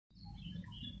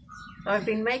I've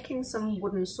been making some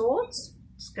wooden swords.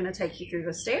 Just going to take you through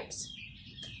the steps.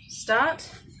 Start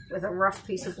with a rough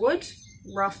piece of wood.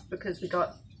 Rough because we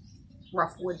got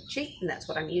rough wood cheap, and that's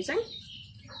what I'm using.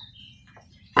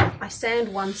 I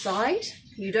sand one side.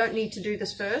 You don't need to do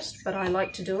this first, but I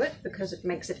like to do it because it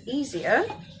makes it easier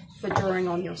for drawing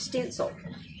on your stencil.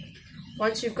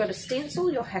 Once you've got a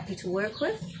stencil you're happy to work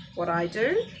with, what I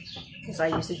do is I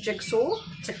use a jigsaw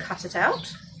to cut it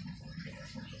out.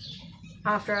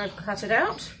 After I've cut it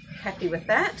out, happy with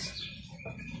that,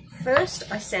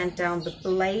 first I sand down the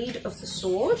blade of the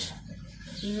sword.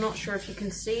 I'm not sure if you can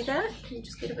see that. Can you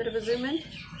just get a bit of a zoom in?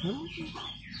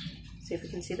 See if we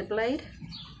can see the blade.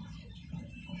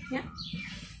 Yeah.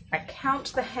 I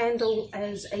count the handle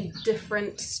as a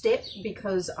different step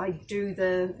because I do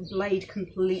the blade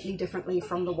completely differently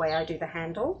from the way I do the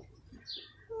handle.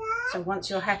 So once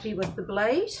you're happy with the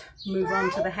blade, move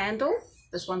on to the handle.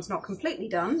 This one's not completely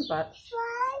done, but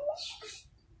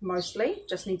mostly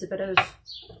just needs a bit of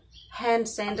hand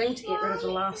sanding to get rid of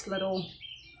the last little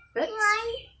bits.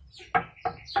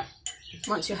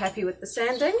 Once you're happy with the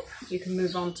sanding, you can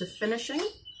move on to finishing.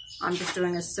 I'm just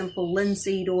doing a simple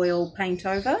linseed oil paint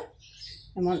over,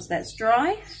 and once that's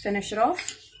dry, finish it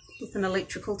off with an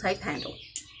electrical tape handle.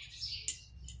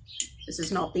 This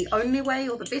is not the only way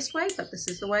or the best way, but this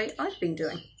is the way I've been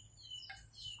doing.